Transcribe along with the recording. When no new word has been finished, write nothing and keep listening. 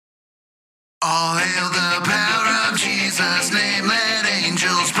last name, let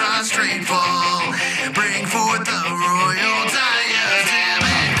angels prostrate fall. Bring forth the royal diadem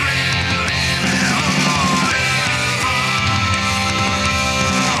and crown him Lord of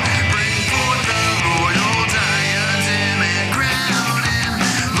all. Bring forth the royal diadem and crown him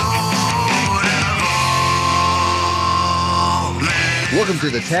Lord of all. Welcome to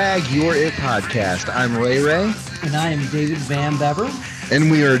the Tag You're It podcast. I'm Ray Ray. And I am David Van Bever.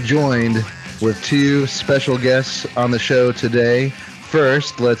 And we are joined with two special guests on the show today.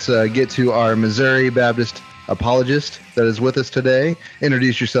 First, let's get to our Missouri Baptist apologist that is with us today.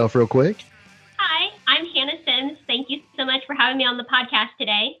 Introduce yourself real quick. Hi, I'm Hannah Sims. Thank you so much for having me on the podcast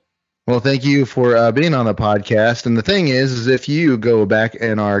today. Well, thank you for being on the podcast. And the thing is if you go back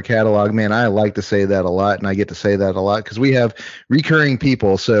in our catalog, man, I like to say that a lot, and I get to say that a lot because we have recurring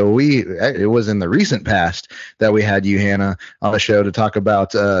people. So it was in the recent past that we had you, Hannah, on the show to talk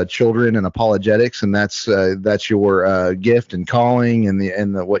about children and apologetics, and that's your gift and calling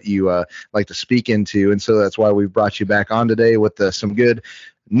and what you like to speak into. And so that's why we've brought you back on today with some good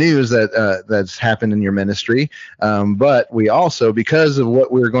news that's happened in your ministry. But we also, because of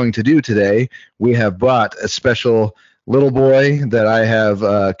what we're going to do today, we have brought a special little boy that I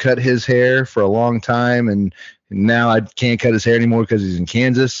have cut his hair for a long time, and now I can't cut his hair anymore because he's in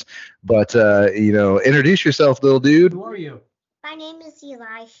Kansas. But introduce yourself, little dude. Who are you? My name is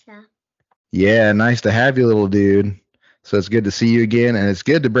Elisha. Yeah, nice to have you, little dude. So it's good to see you again, and it's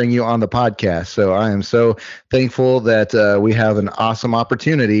good to bring you on the podcast. So I am so thankful that we have an awesome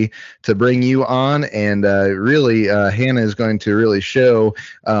opportunity to bring you on, and really Hannah is going to really show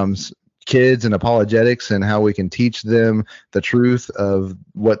kids and apologetics and how we can teach them the truth of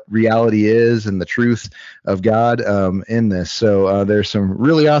what reality is and the truth of God in this. So there's some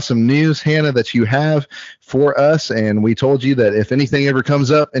really awesome news, Hannah, that you have for us, and we told you that if anything ever comes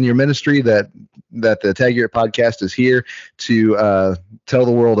up in your ministry, that the Tag Your It podcast is here to tell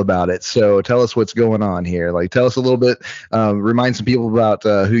the world about it. So tell us what's going on here. Like, tell us a little bit, remind some people about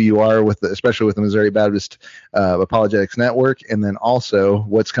who you are, especially with the Missouri Baptist Apologetics Network, and then also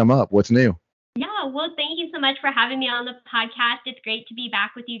what's come up, what's new. Yeah, well, thank you so much for having me on the podcast. It's great to be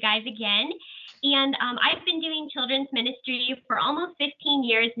back with you guys again. And I've been doing children's ministry for almost 15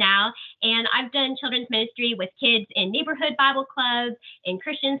 years now, and I've done children's ministry with kids in neighborhood Bible clubs, in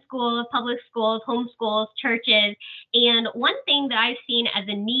Christian schools, public schools, home schools, churches. And one thing that I've seen as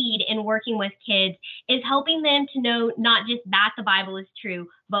a need in working with kids is helping them to know not just that the Bible is true,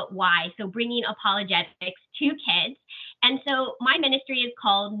 but why. So bringing apologetics to kids. And so my ministry is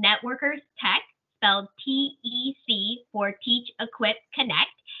called Networkers Tech, spelled TEC for Teach, Equip, Connect.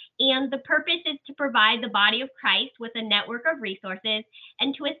 And the purpose is to provide the body of Christ with a network of resources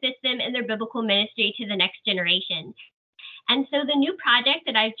and to assist them in their biblical ministry to the next generation. And so the new project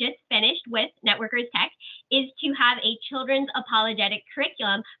that I've just finished with Networkers Tech is to have a children's apologetic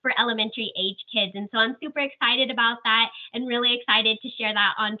curriculum for elementary age kids. And so I'm super excited about that and really excited to share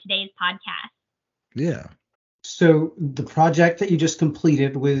that on today's podcast. Yeah. So the project that you just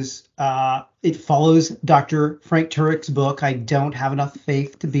completed was, it follows Dr. Frank Turek's book, I Don't Have Enough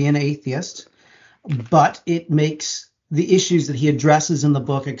Faith to Be an Atheist, but it makes the issues that he addresses in the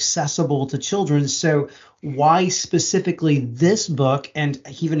book accessible to children. So why specifically this book, and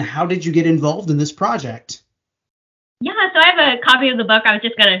even how did you get involved in this project? Yeah, so I have a copy of the book. I was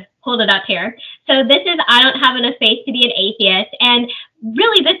just going to hold it up here. So this is I Don't Have Enough Faith to Be an Atheist. And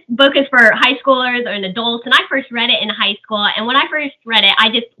really, this book is for high schoolers or adults. And I first read it in high school. And when I first read it, I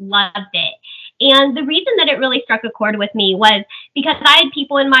just loved it. And the reason that it really struck a chord with me was because I had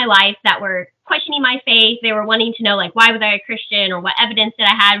people in my life that were questioning my faith. They were wanting to know, like, why was I a Christian, or what evidence did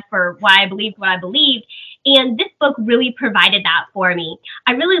I have for why I believed what I believed. And this book really provided that for me.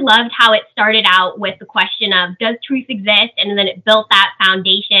 I really loved how it started out with the question of, does truth exist? And then it built that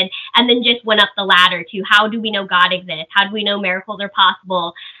foundation and then just went up the ladder to, how do we know God exists? How do we know miracles are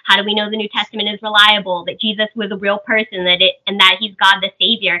possible? How do we know the New Testament is reliable, that Jesus was a real person, and that he's God the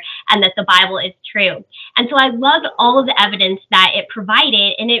Savior, and that the Bible is true? And so I loved all of the evidence that it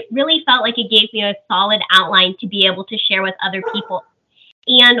provided, and it really felt like it gave me a solid outline to be able to share with other people.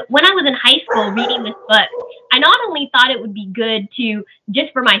 And when I was in high school reading this book, I not only thought it would be good to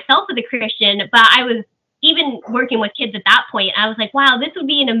just for myself as a Christian, but I was even working with kids at that point. I was like, wow, this would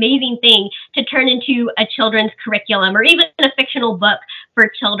be an amazing thing to turn into a children's curriculum or even a fictional book for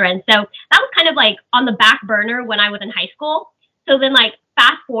children. So that was kind of like on the back burner when I was in high school. So then like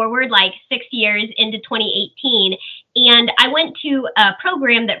fast forward like 6 years into 2018, and I went to a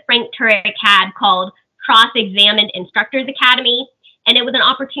program that Frank Turek had called Cross-Examined Instructors Academy. And it was an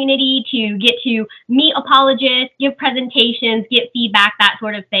opportunity to get to meet apologists, give presentations, get feedback, that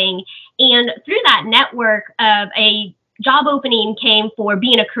sort of thing. And through that network of a job opening came for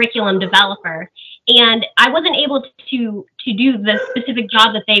being a curriculum developer, and I wasn't able to do the specific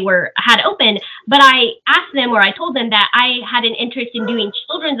job that they had open, but I asked them, or I told them that I had an interest in doing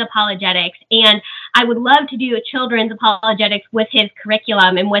children's apologetics, and I would love to do a children's apologetics with his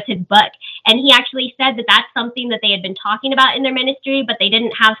curriculum and with his book. And he actually said that that's something that they had been talking about in their ministry, but they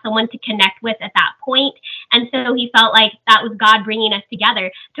didn't have someone to connect with at that point. And so he felt like that was God bringing us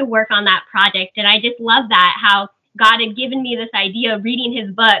together to work on that project. And I just love that, how God had given me this idea of reading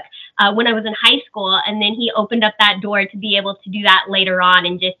his book when I was in high school, and then he opened up that door to be able to do that later on,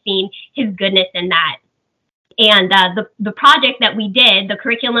 and just seeing his goodness in that. And the project that we did, the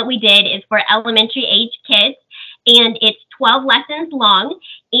curriculum that we did, is for elementary age kids, and it's 12 lessons long,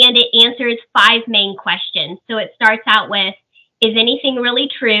 and it answers 5 main questions. So it starts out with, is anything really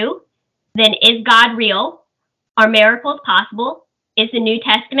true? Then, is God real? Are miracles possible? Is the New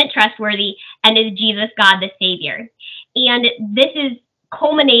Testament trustworthy? And is Jesus God the Savior? And this is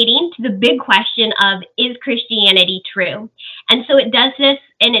culminating to the big question of, is Christianity true? And so it does this,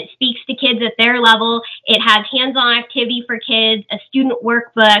 and it speaks to kids at their level. It has hands-on activity for kids, a student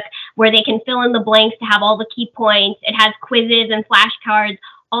workbook where they can fill in the blanks to have all the key points. It has quizzes and flashcards,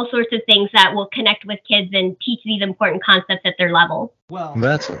 all sorts of things that will connect with kids and teach these important concepts at their level. Well,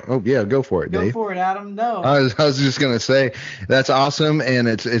 go for it, Dave. Go for it, Adam. No. I was just going to say, that's awesome. And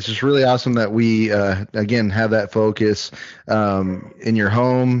it's just really awesome that we, again, have that focus in your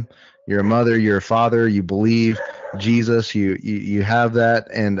home. You're a mother, you're a father, you believe Jesus, you have that,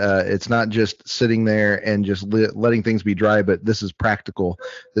 and it's not just sitting there and just letting things be dry, but this is practical.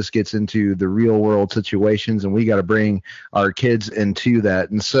 This gets into the real world situations, and we got to bring our kids into that.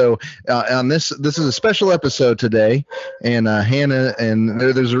 And so on this is a special episode today, and Hannah, and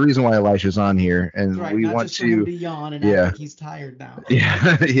there's a reason why Elisha's on here, and right, we not want just for him to yawn and act like he's tired now.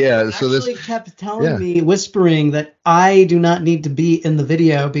 Yeah. So this kept telling me, whispering that I do not need to be in the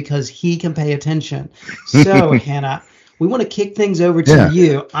video because he can pay attention. So Hannah, we want to kick things over to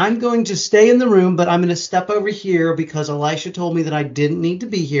you. I'm going to stay in the room, but I'm going to step over here because Elisha told me that I didn't need to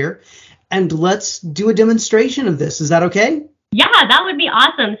be here. And let's do a demonstration of this. Is that okay? Yeah, that would be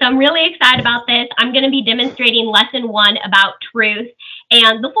awesome. So I'm really excited about this. I'm going to be demonstrating lesson 1 about truth.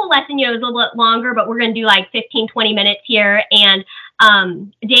 And the full lesson, is a little bit longer, but we're going to do like 15, 20 minutes here. And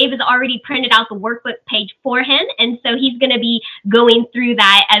Dave has already printed out the workbook page for him. And so he's going to be going through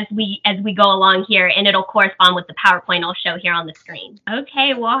that as we go along here. And it'll correspond with the PowerPoint I'll show here on the screen.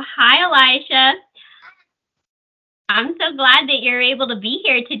 Okay, well, hi, Elisha. I'm so glad that you're able to be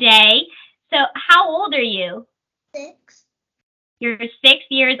here today. So how old are you? 6. You're 6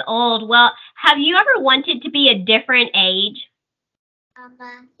 years old. Well, have you ever wanted to be a different age? Yeah,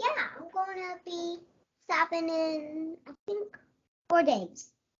 I'm going to be 7 in, I think, 4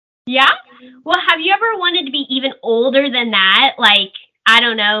 days. Yeah? Well, have you ever wanted to be even older than that? Like, I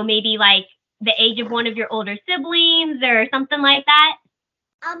don't know, maybe like the age of one of your older siblings or something like that?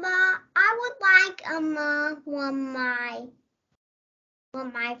 I would like, one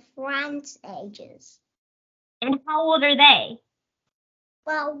my friends' ages. And how old are they?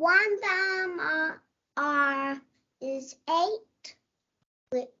 Well, one of them is 8,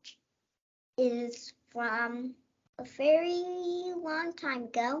 which is from a very long time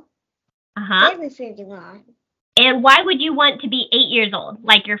ago. Uh-huh. Very long. And why would you want to be 8 years old,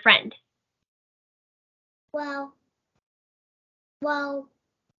 like your friend? Well,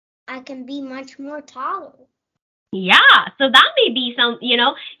 I can be much more taller. Yeah, so that may be some,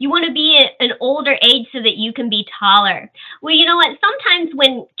 you want to be at an older age so that you can be taller. Well, you know what? Sometimes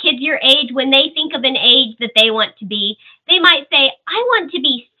when kids your age, when they think of an age that they want to be, they might say, I want to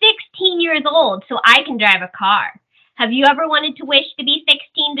be 16 years old so I can drive a car. Have you ever wanted to wish to be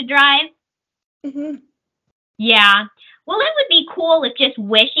 16 to drive? Mm-hmm. Yeah. Well, it would be cool if just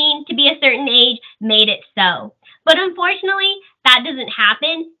wishing to be a certain age made it so. But unfortunately, that doesn't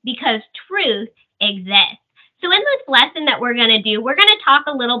happen because truth exists. So in this lesson that we're going to do, we're going to talk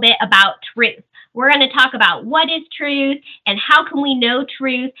a little bit about truth. We're going to talk about what is truth and how can we know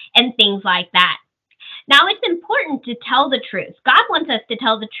truth and things like that. Now, it's important to tell the truth. God wants us to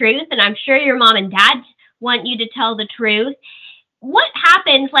tell the truth, and I'm sure your mom and dad want you to tell the truth. What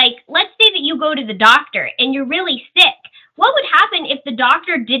happens, like, let's say that you go to the doctor and you're really sick. What would happen if the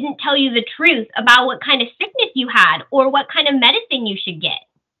doctor didn't tell you the truth about what kind of sickness you had or what kind of medicine you should get?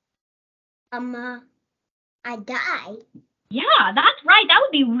 I die. Yeah, that's right. That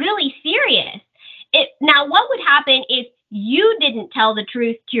would be really serious. Now, what would happen if you didn't tell the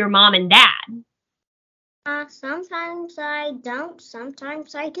truth to your mom and dad? Sometimes I don't,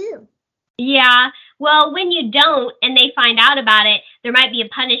 sometimes I do. Yeah. Well, when you don't and they find out about it, there might be a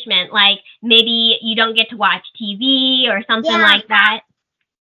punishment, like maybe you don't get to watch TV or something Yeah. like that.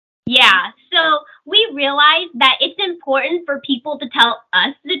 Yeah. So we realize that it's important for people to tell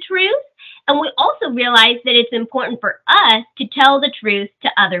us the truth. And we also realize that it's important for us to tell the truth to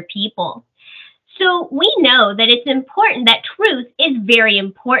other people. So we know that it's important that truth is very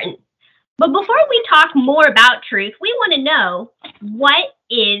important. But before we talk more about truth, we want to know, what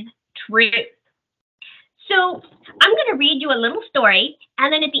is truth? So I'm going to read you a little story,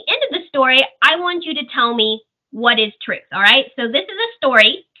 and then at the end of the story, I want you to tell me what is truth. All right? So this is a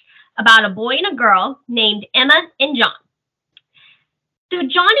story about a boy and a girl named Emma and John. So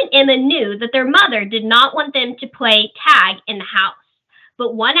John and Emma knew that their mother did not want them to play tag in the house.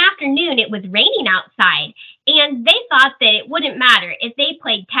 But one afternoon it was raining outside, and they thought that it wouldn't matter if they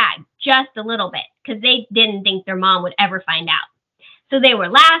played tag just a little bit, because they didn't think their mom would ever find out. So they were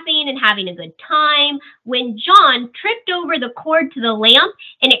laughing and having a good time when John tripped over the cord to the lamp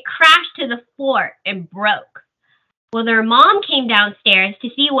and it crashed to the floor and broke. Well, their mom came downstairs to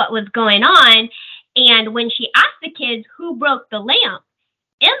see what was going on, and when she asked the kids who broke the lamp,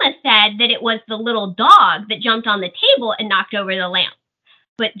 Emma said that it was the little dog that jumped on the table and knocked over the lamp.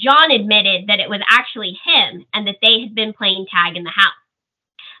 But John admitted that it was actually him and that they had been playing tag in the house.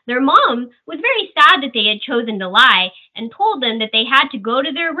 Their mom was very sad that they had chosen to lie and told them that they had to go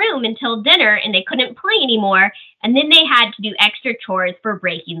to their room until dinner and they couldn't play anymore, and then they had to do extra chores for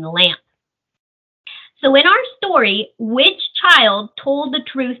breaking the lamp. So in our story, which child told the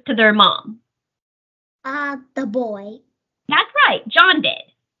truth to their mom? The boy. That's right, John did.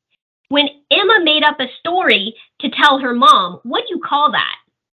 When Emma made up a story to tell her mom, what do you call that?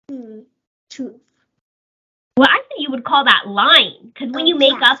 Truth. Well, I think you would call that lying, because when you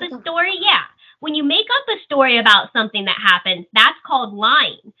make yeah, up a story, when you make up a story about something that happened, that's called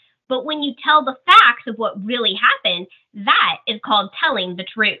lying. But when you tell the facts of what really happened, that is called telling the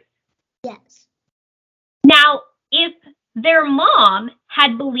truth. Yes. Now, if their mom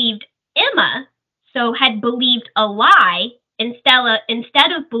had believed Emma, so had believed a lie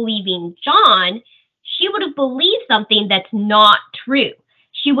instead of believing John, she would have believed something that's not true.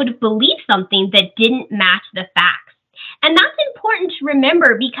 She would have believed something that didn't match the facts. And that's important to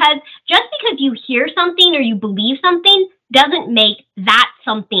remember, because just because you hear something or you believe something doesn't make that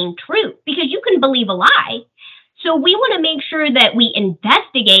something true, because you can believe a lie. So we want to make sure that we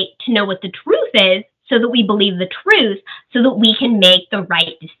investigate to know what the truth is, so that we believe the truth, so that we can make the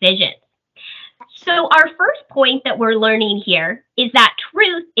right decisions. So our first point that we're learning here is that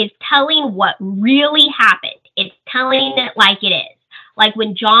truth is telling what really happened. It's telling it like it is. Like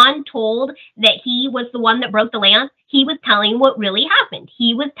when John told that he was the one that broke the lamp, he was telling what really happened.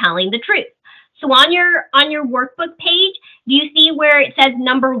 He was telling the truth. So on your workbook page, do you see where it says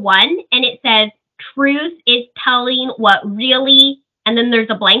number 1 and it says truth is telling what really, and then there's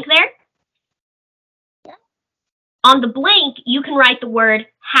a blank there? Yeah. On the blank, you can write the word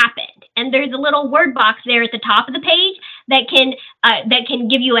happened. And there's a little word box there at the top of the page that can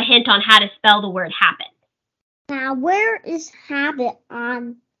give you a hint on how to spell the word happen. Now, where is habit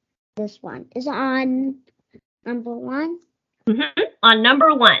on this one? Is it on number 1? Mm-hmm. On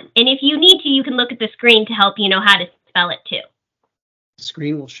number 1. And if you need to, you can look at the screen to help you know how to spell it too. The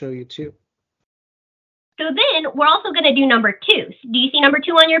screen will show you too. So then we're also going to do number 2. Do you see number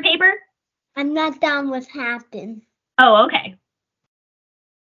 2 on your paper? I'm not done with happen. Oh, okay.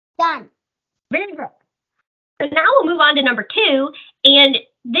 Done. Very good. So now we'll move on to number 2, and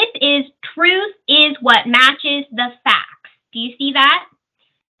this is truth is what matches the facts. Do you see that?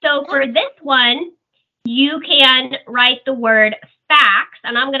 So for this one, you can write the word facts,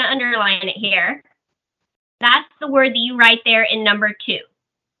 and I'm going to underline it here. That's the word that you write there in number 2.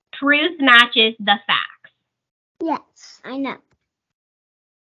 Truth matches the facts. Yes, I know.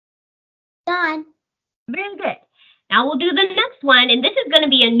 Done. Very good. Now we'll do the next one, and this is going to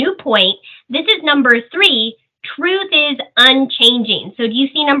be a new point. This is number 3. Truth is unchanging. So do you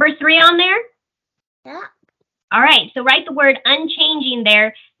see number 3 on there? Yeah. All right, so write the word unchanging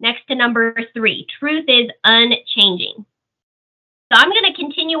there next to number 3. Truth is unchanging. So I'm going to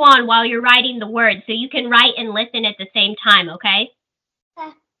continue on while you're writing the word, so you can write and listen at the same time, okay?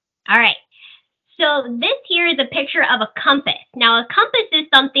 Okay. All right. So this here is a picture of a compass. Now, a compass is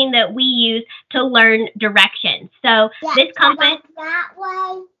something that we use to learn directions. So this compass... That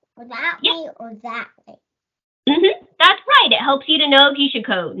way, or that way, or that way. That's right. It helps you to know if you should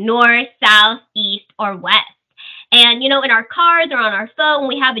go north, south, east, or west. And, in our cars or on our phone,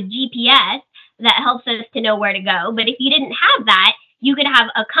 we have a GPS that helps us to know where to go. But if you didn't have that, you could have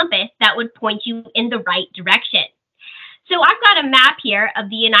a compass that would point you in the right direction. So I've got a map here of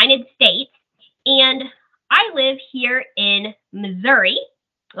the United States, and I live here in Missouri.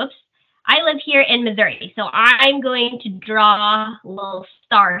 Oops. I live here in Missouri. So I'm going to draw a little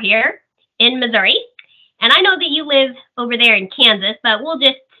star here in Missouri. And I know that you live over there in Kansas, but we'll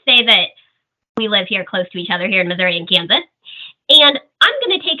just say that we live here close to each other here in Missouri and Kansas. And I'm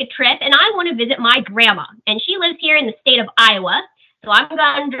going to take a trip, and I want to visit my grandma. And she lives here in the state of Iowa. So I'm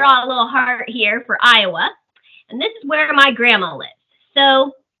going to draw a little heart here for Iowa. And this is where my grandma lives.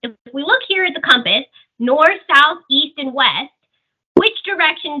 So if we look here at the compass, north, south, east, and west, which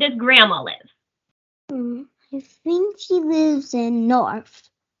direction does grandma live? I think she lives in north.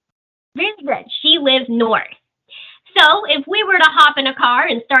 Very good. She lives north. So if we were to hop in a car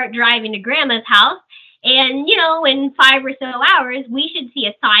and start driving to grandma's house, and, in 5 or so hours, we should see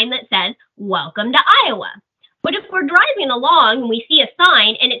a sign that says, "Welcome to Iowa." But if we're driving along and we see a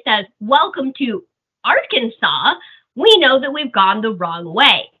sign and it says, "Welcome to Arkansas," we know that we've gone the wrong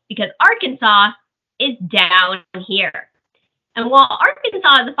way because Arkansas is down here. And while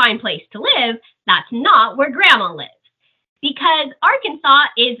Arkansas is a fine place to live, that's not where grandma lives because Arkansas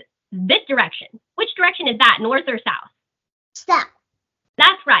is this direction. Which direction is that, north or south? South.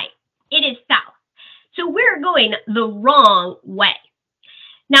 That's right. It is south. So we're going the wrong way.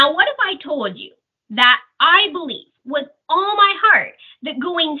 Now, what if I told you that I believe with all my heart that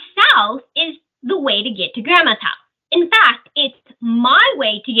going south is the way to get to grandma's house? In fact, it's my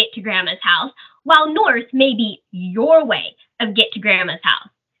way to get to grandma's house, while north may be your way of get to grandma's house.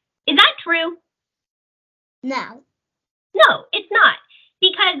 Is that true? No. No, it's not.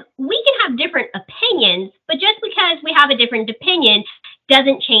 Because we can have different opinions, but just because we have a different opinion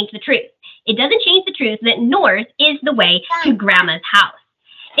doesn't change the truth. It doesn't change the truth that north is the way to grandma's house.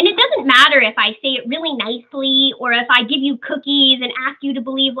 And it doesn't matter if I say it really nicely or if I give you cookies and ask you to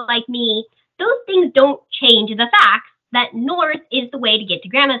believe like me. Those things don't change the fact that north is the way to get to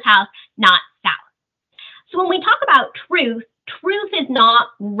grandma's house, not south. So when we talk about truth, truth is not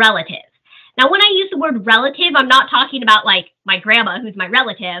relative. Now, when I use the word relative, I'm not talking about like my grandma, who's my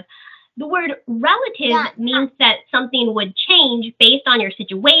relative. The word relative means that something would change based on your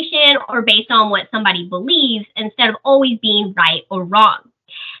situation or based on what somebody believes instead of always being right or wrong.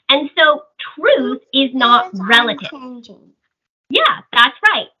 And so truth is not relative. Unchanging. Yeah, that's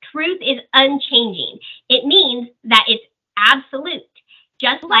right. Truth is unchanging. It means that it's absolute,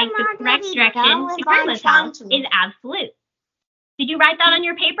 just like the correct direction to grandma's house is absolute. Did you write that on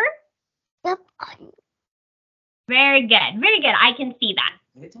your paper? Yep. Very good. Very good. I can see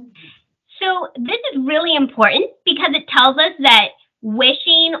that. So this is really important because it tells us that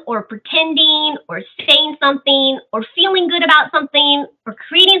wishing or pretending or saying something or feeling good about something or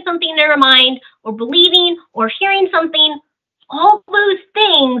creating something in our mind or believing or hearing something, all those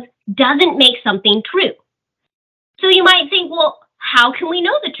things doesn't make something true. So you might think, well, how can we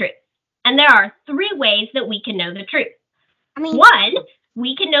know the truth? And there are 3 ways that we can know the truth. One,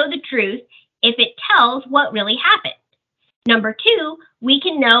 we can know the truth if it tells what really happened. Number 2, we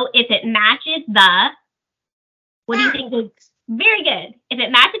can know if it matches the, what do you think? Very good. If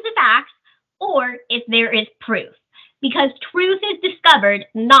it matches the facts or if there is proof. Because truth is discovered,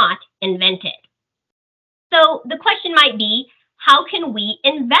 not invented. So the question might be, how can we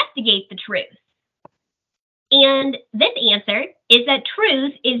investigate the truth? And this answer is that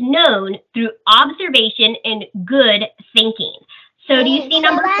truth is known through observation and good thinking. So do you see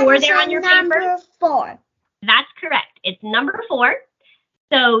number 4 there on your paper? Number 4. That's correct. It's number 4.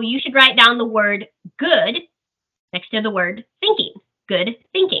 So you should write down the word good next to the word thinking. Good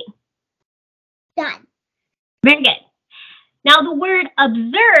thinking. Done. Very good. Now the word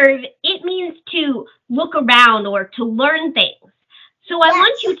observe, it means to look around or to learn things. So I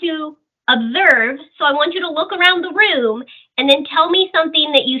want you to observe. So I want you to look around the room and then tell me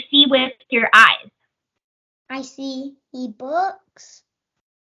something that you see with your eyes. I see books.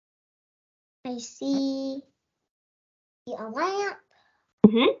 I see a lamp.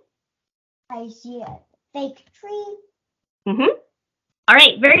 Mm-hmm. I see a fake tree. Mm-hmm. All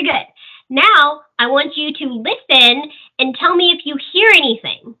right, very good. Now I want you to listen and tell me if you hear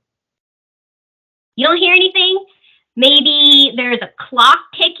anything. You don't hear anything? Maybe there's a clock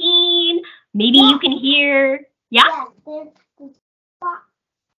ticking. Maybe you can hear. Yeah? Yes, there's the clock.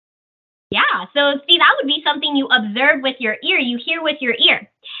 Yeah, so see, that would be something you observe with your ear. You hear with your ear.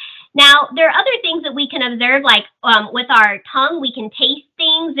 Now, there are other things that we can observe, like with our tongue, we can taste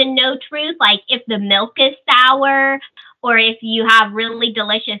things and know truth, like if the milk is sour, or if you have really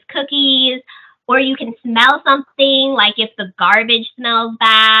delicious cookies, or you can smell something, like if the garbage smells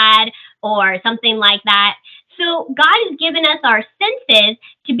bad, or something like that. So God has given us our senses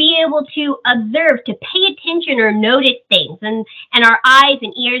to be able to observe, to pay attention or notice things. And our eyes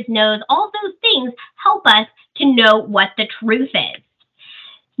and ears, nose, all those things help us to know what the truth is.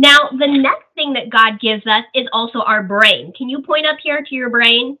 Now, the next thing that God gives us is also our brain. Can you point up here to your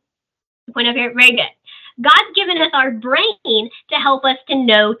brain? Point up here. Very good. God's given us our brain to help us to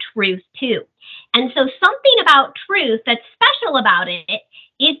know truth too. And so something about truth that's special about it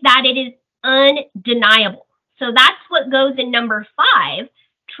is that it is undeniable. So that's what goes in number 5.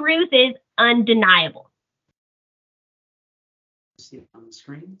 Truth is undeniable. See it on the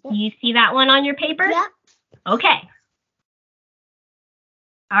screen? You see that one on your paper? Yep. Okay.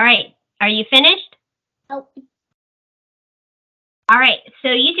 All right. Are you finished? Oh, All right. So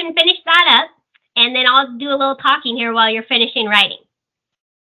you can finish that up, and then I'll do a little talking here while you're finishing writing.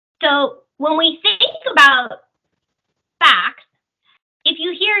 So when we think about facts, if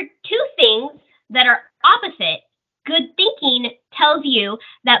you hear 2 things that are opposite, good thinking tells you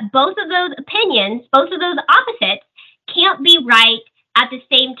that both of those opinions, both of those opposites, can't be right at the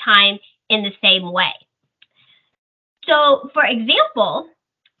same time in the same way. So, for example,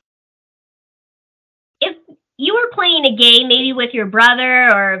 if you were playing a game maybe with your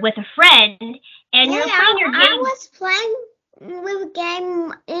brother or with a friend, and you're playing your game. I was playing with a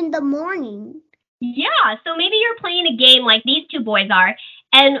game in the morning. Yeah, so maybe you're playing a game like these 2 boys are,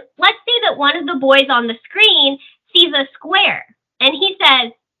 and let's say that one of the boys on the screen sees a square, and he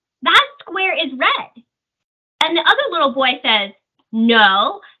says, that square is red. And the other little boy says,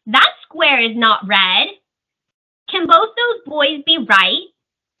 no, that square is not red. Can both those boys be right?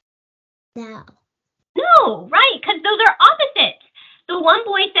 No. No, right, because those are opposites. The one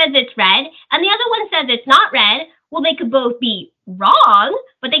boy says it's red, and the other one says it's not red. Well, they could both be wrong,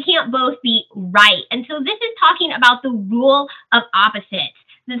 but they can't both be right. And so this is talking about the rule of opposites.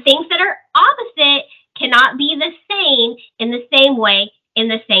 The things that are opposite cannot be the same in the same way in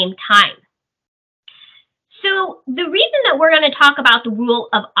the same time. So the reason that we're going to talk about the rule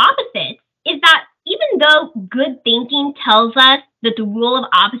of opposites is that even though good thinking tells us that the rule of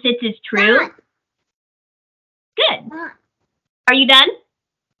opposites is true, Not. good. Not. Are you done?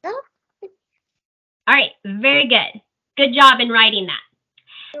 No. All right, very good. Good job in writing that.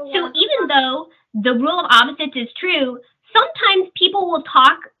 So even though the rule of opposites is true, sometimes people will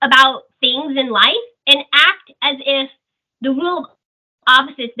talk about things in life and act as if the rule of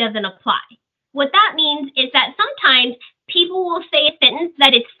opposites doesn't apply. What that means is that sometimes people will say a sentence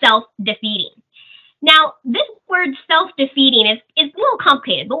that is self-defeating. Now, this word self-defeating is a little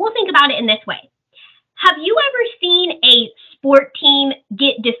complicated, but we'll think about it in this way. Have you ever seen a sport team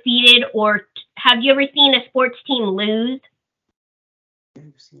get defeated, or have you ever seen a sports team lose?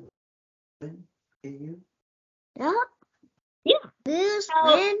 No. Yeah. Lose, So-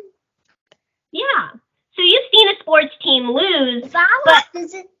 win. Yeah. So you've seen a sports team lose. If I was But-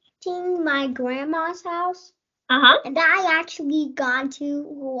 visiting my grandma's house Uh-huh. and I actually gone to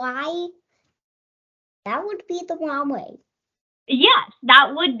Hawaii, that would be the wrong way. Yes,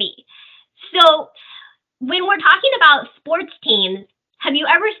 that would be. So when we're talking about sports teams, have you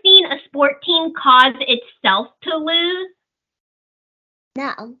ever seen a sport team cause itself to lose?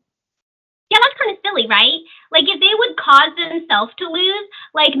 No. Yeah, that's kind of silly, right? Like if they would cause themselves to lose,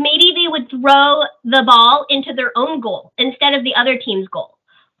 like maybe they would throw the ball into their own goal instead of the other team's goal.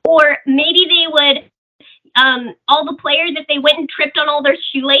 Or maybe they would, all the players, if they went and tripped on all their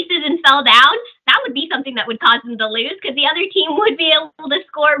shoelaces and fell down, that would be something that would cause them to lose because the other team would be able to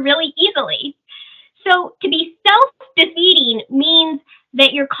score really easily. So to be self-defeating means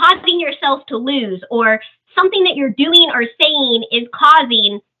that you're causing yourself to lose, or something that you're doing or saying is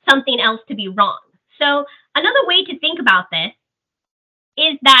causing something else to be wrong. So another way to think about this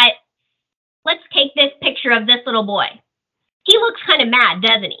is that, let's take this picture of this little boy. He looks kind of mad,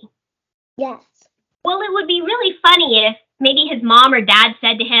 doesn't he? Yes. Well, it would be really funny if maybe his mom or dad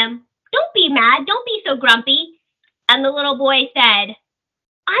said to him, "Don't be mad, don't be so grumpy." And the little boy said,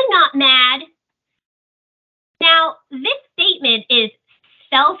 "I'm not mad." Now, this statement is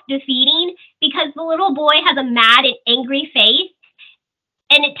self-defeating because the little boy has a mad and angry face,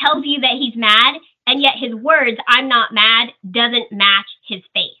 and it tells you that he's mad, and yet his words, "I'm not mad," doesn't match his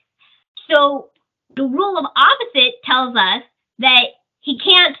face. So the rule of opposite tells us that he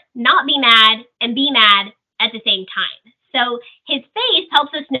can't not be mad and be mad at the same time. So his face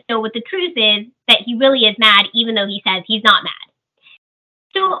helps us know what the truth is, that he really is mad, even though he says he's not mad.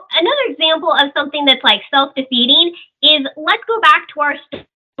 So another example of something that's like self-defeating is, let's go back to our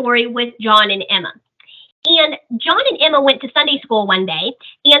story with John and Emma. And John and Emma went to Sunday school one day,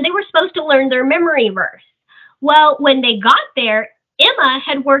 and they were supposed to learn their memory verse. Well, when they got there, Emma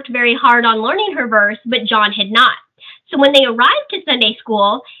had worked very hard on learning her verse, but John had not. So when they arrived to Sunday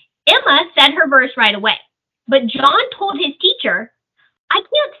school, Emma said her verse right away. But John told his teacher, I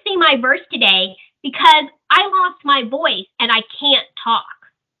can't say my verse today because I lost my voice and I can't talk.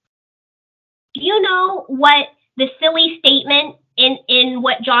 Do you know what the silly statement in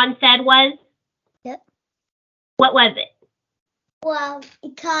what John said was? Yep. What was it? Well,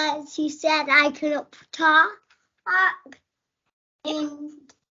 because he said I couldn't talk, and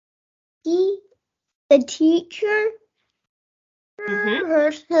the teacher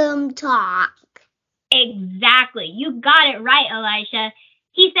heard him talk. Exactly. You got it right, Elisha.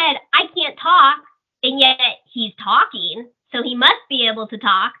 He said, I can't talk, and yet he's talking, so he must be able to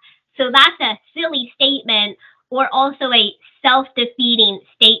talk. So that's a silly statement, or also a self-defeating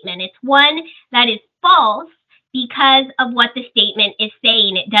statement. It's one that is false because of what the statement is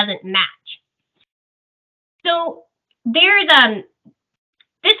saying. It doesn't match. So there's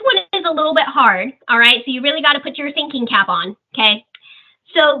this one is a little bit hard, all right? So you really got to put your thinking cap on, okay?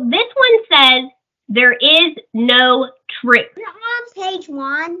 So this one says, there is no truth. We're on page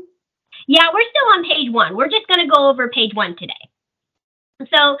 1. Yeah, we're still on page 1. We're just going to go over page 1 today.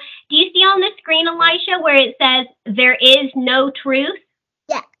 So do you see on the screen, Elisha, where it says, there is no truth?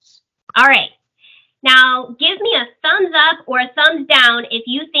 Yes. All right. Now, give me a thumbs up or a thumbs down if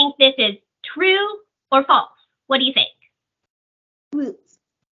you think this is true or false. What do you think? Truth.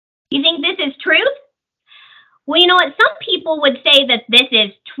 You think this is truth? Well, you know what? Some people would say that this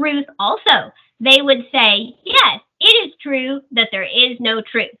is truth also. They would say, yes, it is true that there is no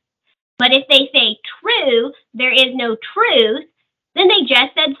truth. But if they say true, there is no truth, then they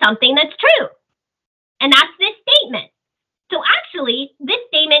just said something that's true. And that's this statement. So actually, this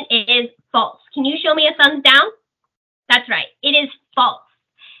statement is false. Can you show me a thumbs down? That's right. It is false.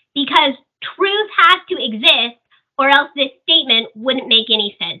 Because truth has to exist, or else this statement wouldn't make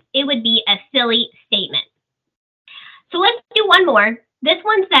any sense. It would be a silly statement. So let's do one more. This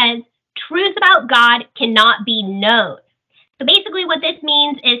one says, truth about God cannot be known. So basically what this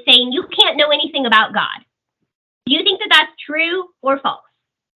means is saying you can't know anything about God. Do you think that that's true or false?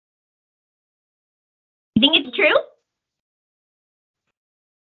 You think it's true?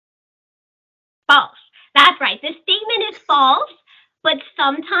 False. That's right. This statement is false, but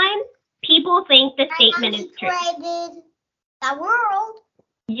sometimes people think the statement is true. He created the world.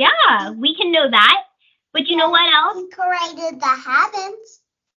 Yeah, we can know that. But you know what else? He created the heavens.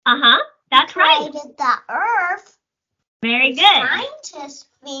 That's right. He created the earth. Very good. Scientists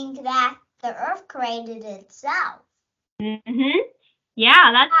think that the earth created itself.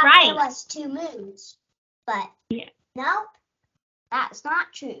 Yeah, that's right. There was 2 moons. But nope, that's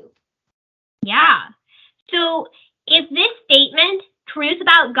not true. Yeah. So if this statement, truth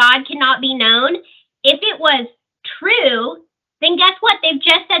about God cannot be known, if it was true, then guess what? They've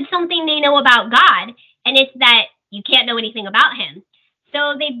just said something they know about God, and it's that you can't know anything about him.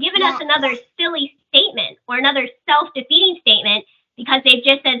 So they've given us another silly statement or another self-defeating statement because they've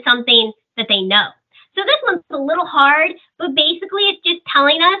just said something that they know. So this one's a little hard, but basically it's just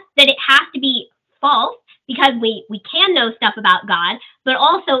telling us that it has to be false because we can know stuff about God, but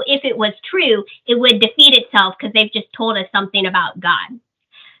also if it was true, it would defeat itself because they've just told us something about God.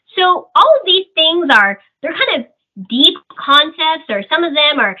 So all of these things they're kind of deep concepts, or some of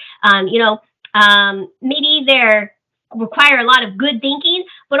them are, maybe they're require a lot of good thinking,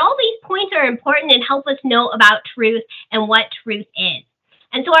 but all these points are important and help us know about truth and what truth is.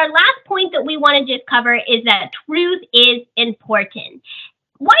 And so our last point that we want to just cover is that truth is important.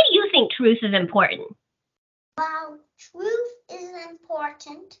 Why do you think truth is important? Well, truth is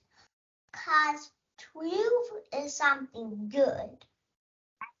important because truth is something good.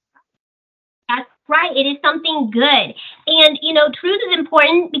 That's right. It is something good. And, truth is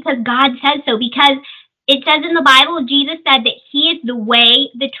important because God says so, because it says in the Bible, Jesus said that he is the way,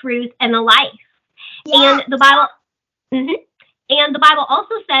 the truth, and the life. Yes. And the Bible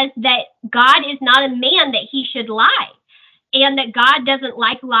also says that God is not a man that he should lie, and that God doesn't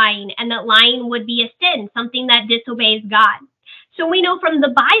like lying, and that lying would be a sin, something that disobeys God. So we know from the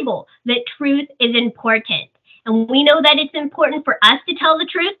Bible that truth is important. And we know that it's important for us to tell the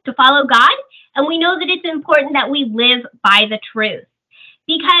truth, to follow God, and we know that it's important that we live by the truth.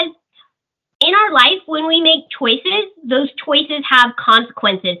 Because in our life, when we make choices, those choices have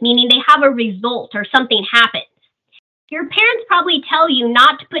consequences, meaning they have a result or something happens. Your parents probably tell you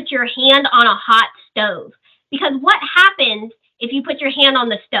not to put your hand on a hot stove, because what happens if you put your hand on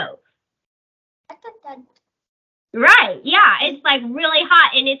the stove? Right, yeah, it's like really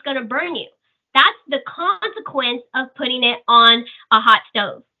hot and it's going to burn you. That's the consequence of putting it on a hot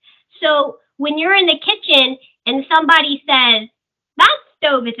stove. So when you're in the kitchen and somebody says, that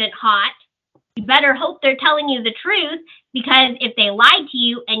stove isn't hot. You better hope they're telling you the truth, because if they lied to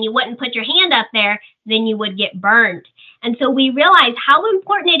you and you wouldn't put your hand up there, then you would get burned. And so we realize how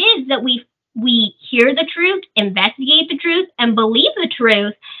important it is that we hear the truth, investigate the truth, and believe the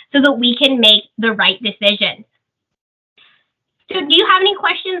truth so that we can make the right decisions. So do you have any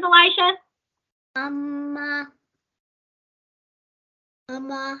questions, Elisha?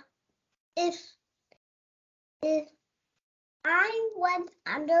 If I went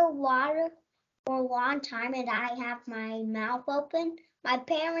underwater for a long time and I have my mouth open, my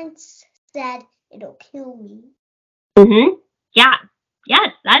parents said it'll kill me. Mm-hmm. Yeah.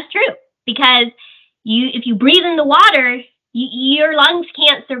 Yes, that's true. Because if you breathe in the water, your lungs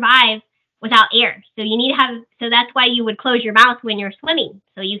can't survive without air. So that's why you would close your mouth when you're swimming,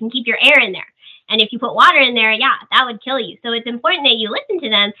 so you can keep your air in there. And if you put water in there, yeah, that would kill you. So it's important that you listen to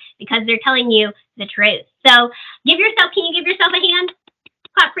them because they're telling you the truth. So can you give yourself a hand?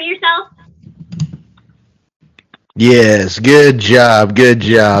 Clap for yourself. Yes, good job, good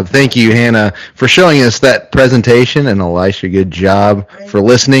job. Thank you, Hannah, for showing us that presentation, and Elisha, good job for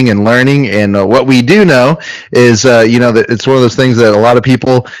listening and learning. And what we do know is, that it's one of those things that a lot of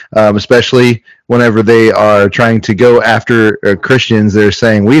people, especially whenever they are trying to go after Christians, they're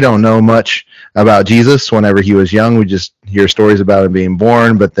saying, we don't know much about Jesus. Whenever he was young, we just hear stories about him being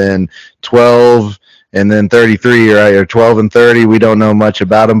born, but then 12 and then 33, right, or 12 and 30, we don't know much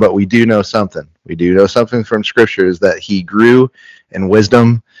about him, but we do know something. We do know something from Scripture is that he grew in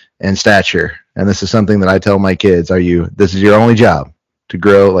wisdom and stature. And this is something that I tell my kids, this is your only job, to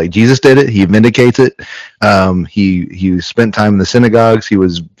grow like Jesus did it. He vindicates it. He spent time in the synagogues. He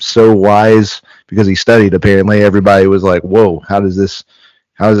was so wise because he studied. Apparently everybody was like, whoa, how does this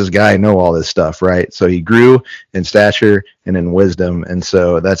guy know all this stuff, right? So he grew in stature and in wisdom. And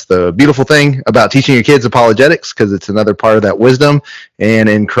so that's the beautiful thing about teaching your kids apologetics, because it's another part of that wisdom. And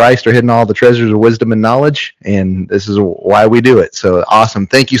in Christ are hidden all the treasures of wisdom and knowledge. And this is why we do it. So awesome.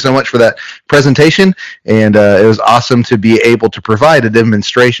 Thank you so much for that presentation. And it was awesome to be able to provide a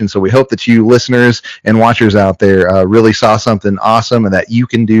demonstration. So we hope that you listeners and watchers out there really saw something awesome and that you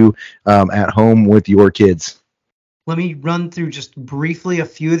can do at home with your kids. Let me run through just briefly a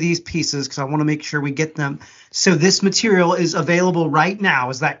few of these pieces because I want to make sure we get them. So this material is available right now.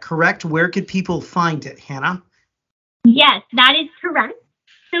 Is that correct? Where could people find it, Hannah? Yes, that is correct.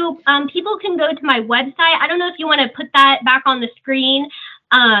 So people can go to my website. I don't know if you want to put that back on the screen.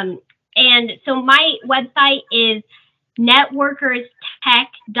 And so my website is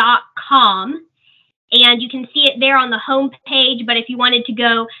networkerstech.com. And you can see it there on the home page. But if you wanted to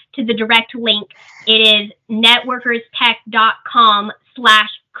go to the direct link, it is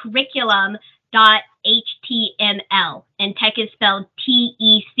networkerstech.com/curriculum.html. And tech is spelled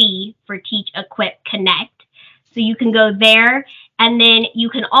TEC for Teach, Equip, Connect. So you can go there. And then you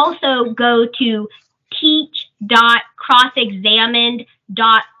can also go to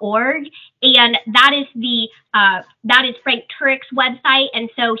teach.crossexamined.org, and that is Frank Turek's website, and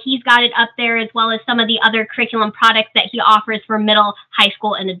so he's got it up there as well as some of the other curriculum products that he offers for middle, high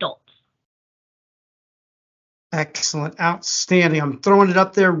school, and adults. Excellent, outstanding. I'm throwing it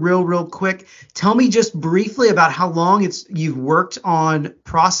up there real quick. Tell me just briefly about how long you've worked on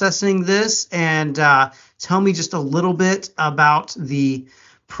processing this, and tell me just a little bit about the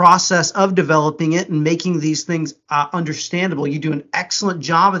process of developing it and making these things understandable. You do an excellent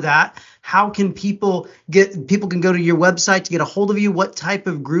job of that. How can people can go to your website to get a hold of you? What type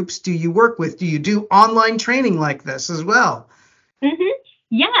of groups do you work with? Do you do online training like this as well? Mm-hmm.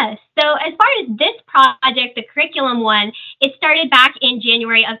 Yes. So as far as this project, the curriculum one, it started back in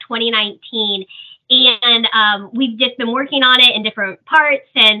January of 2019. And we've just been working on it in different parts,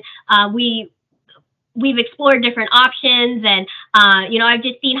 and we've explored different options, and I've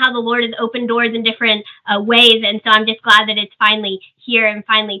just seen how the Lord has opened doors in different ways, and so I'm just glad that it's finally here and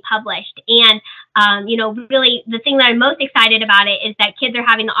finally published. And really the thing that I'm most excited about it is that kids are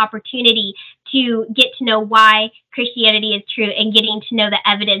having the opportunity to get to know why Christianity is true and getting to know the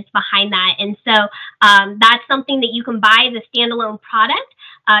evidence behind that. And so that's something that you can buy as a standalone product.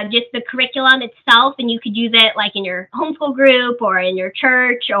 Just the curriculum itself, and you could use it like in your homeschool group or in your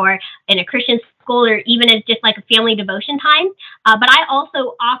church or in a Christian school, or even as just like a family devotion time. But I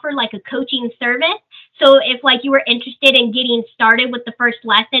also offer like a coaching service. So if like you were interested in getting started with the first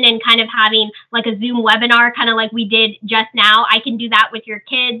lesson and kind of having like a Zoom webinar, kind of like we did just now, I can do that with your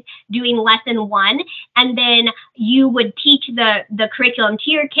kids doing lesson 1. And then you would teach the curriculum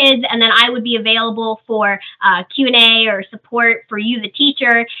to your kids. And then I would be available for Q&A or support for you, the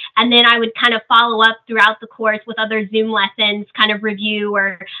teacher. And then I would kind of follow up throughout the course with other Zoom lessons, kind of review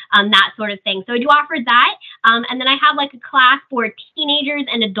or that sort of thing. So I do offer that. And then I have like a class for teenagers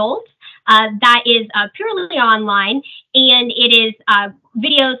and adults that is purely online, and it is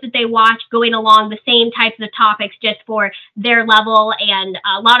videos that they watch going along the same types of topics just for their level. And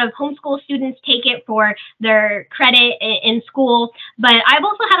a lot of homeschool students take it for their credit in school. But I've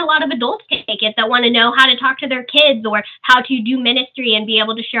also had a lot of adults take it that want to know how to talk to their kids or how to do ministry and be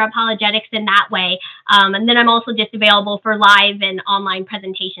able to share apologetics in that way. And then I'm also just available for live and online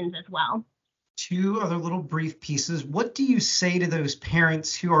presentations as well. 2 other little brief pieces. What do you say to those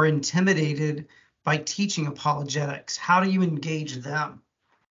parents who are intimidated by teaching apologetics? How do you engage them?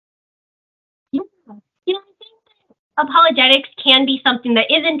 Yeah. I think that apologetics can be something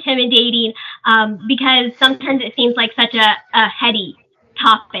that is intimidating because sometimes it seems like such a heady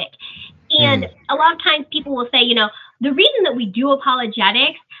topic. And a lot of times people will say, the reason that we do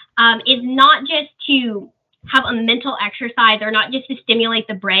apologetics is not just to have a mental exercise or not just to stimulate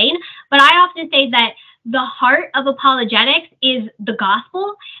the brain, but I often say that the heart of apologetics is the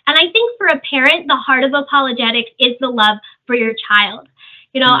gospel. And I think for a parent, the heart of apologetics is the love for your child.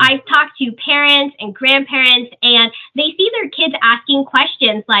 I've talked to parents and grandparents, and they see their kids asking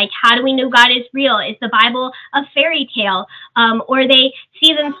questions like, how do we know God is real? Is the Bible a fairy tale? Or they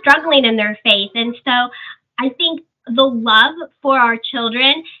see them struggling in their faith. And so I think the love for our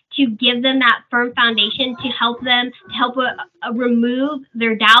children, to give them that firm foundation, to help remove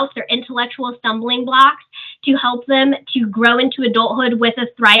their doubts, their intellectual stumbling blocks, to help them to grow into adulthood with a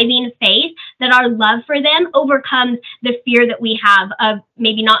thriving faith, that our love for them overcomes the fear that we have of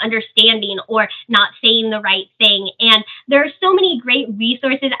maybe not understanding or not saying the right thing. And there are so many great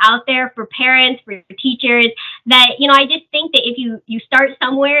resources out there for parents, for teachers, that, I just think that if you start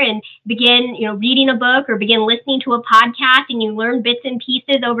somewhere and begin, reading a book or begin listening to a podcast, and you learn bits and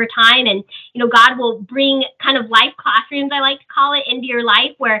pieces over time, and, God will bring kind of life classrooms, I like to call it, into your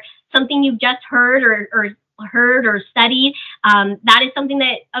life, where something you've just heard or studied, that is something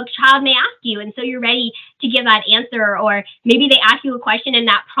that a child may ask you. And so you're ready to give that answer, or maybe they ask you a question and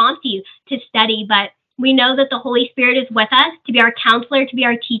that prompts you to study. But we know that the Holy Spirit is with us to be our counselor, to be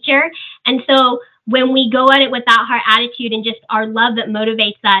our teacher. And so when we go at it with that heart attitude and just our love that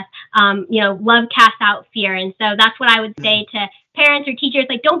motivates us, love casts out fear. And so that's what I would say to parents or teachers,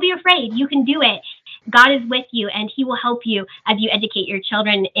 like, don't be afraid. You can do it. God is with you, and he will help you as you educate your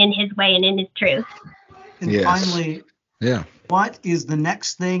children in his way and in his truth. And finally, what is the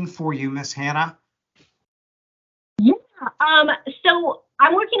next thing for you, Miss Hannah? Yeah. So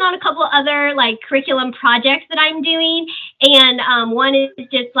I'm working on a couple other curriculum projects that I'm doing. And one is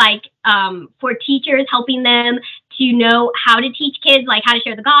just for teachers, helping them to know how to teach kids, like how to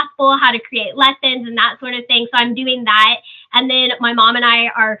share the gospel, how to create lessons and that sort of thing. So I'm doing that. And then my mom and I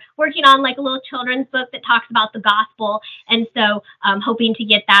are working on a little children's book that talks about the gospel. And so I'm hoping to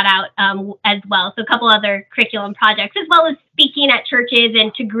get that out as well. So a couple other curriculum projects, as well as speaking at churches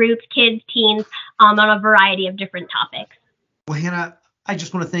and to groups, kids, teens, on a variety of different topics. Well, Hannah, I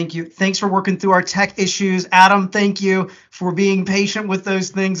just want to thank you. Thanks for working through our tech issues. Adam, thank you for being patient with those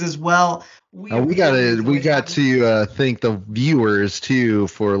things as well. We got to thank the viewers too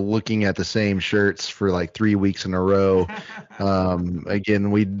for looking at the same shirts for 3 weeks in a row.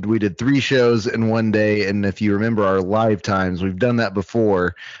 Again, we did 3 shows in one day, and if you remember our live times, we've done that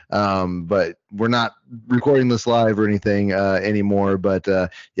before, but we're not recording this live or anything anymore. But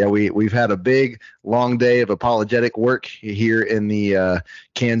we've had a big long day of apologetic work here in the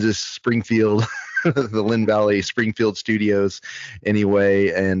Kansas Springfield. The Lynn Valley Springfield studios anyway,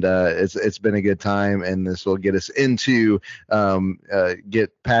 and it's been a good time, and this will get us into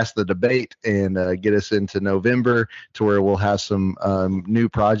get past the debate and get us into November, to where we'll have some new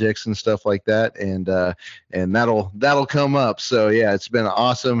projects and stuff like that, and that'll come up. So yeah, it's been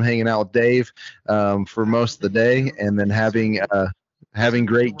awesome hanging out with Dave for most of the day, and then having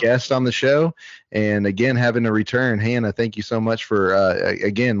great guests on the show, and again having a return. Hannah, thank you so much for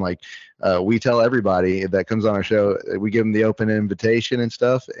again, we tell everybody that comes on our show, we give them the open invitation and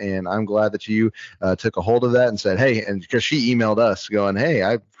stuff, and I'm glad that you took a hold of that and said, hey, and because she emailed us going, hey,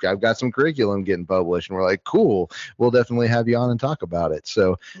 I've got some curriculum getting published, and we're like, cool, we'll definitely have you on and talk about it.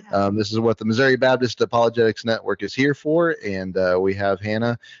 So this is what the Missouri Baptist Apologetics Network is here for, and we have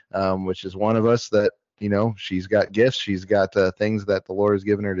Hannah, which is one of us that she's got gifts, she's got things that the Lord has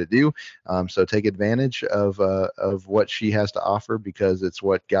given her to do. So take advantage of what she has to offer, because it's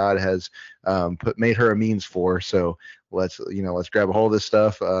what God has made her a means for. So let's grab a hold of this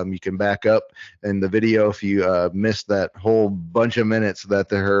stuff. You can back up in the video if you missed that whole bunch of minutes that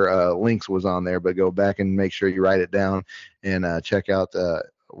her links was on there, but go back and make sure you write it down and check out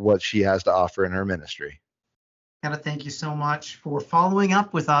what she has to offer in her ministry. Gotta thank you so much for following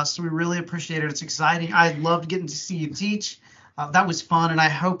up with us. We really appreciate it. It's exciting. I loved getting to see you teach. That was fun, and I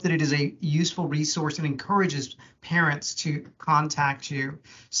hope that it is a useful resource and encourages parents to contact you.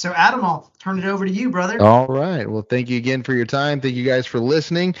 So, Adam, I'll turn it over to you, brother. All right. Well, thank you again for your time. Thank you guys for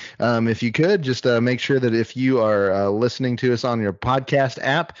listening. If you could, just make sure that if you are listening to us on your podcast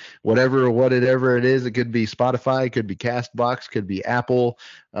app, whatever it is, it could be Spotify, it could be Castbox, could be Apple,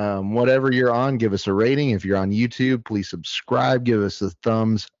 whatever you're on, give us a rating. If you're on YouTube, please subscribe, give us a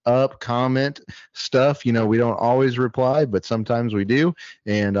thumbs up, comment stuff. We don't always reply, but sometimes we do.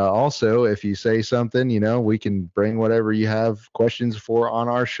 And also, if you say something, we can bring whatever you have questions for on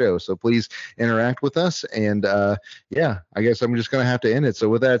our show. So please interact with us. And I guess I'm just going to have to end it. So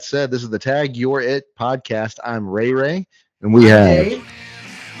with that said, this is the Tag Your It podcast. I'm Ray, and we have Dave.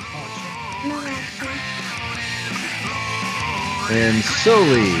 and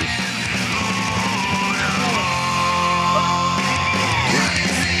Soli.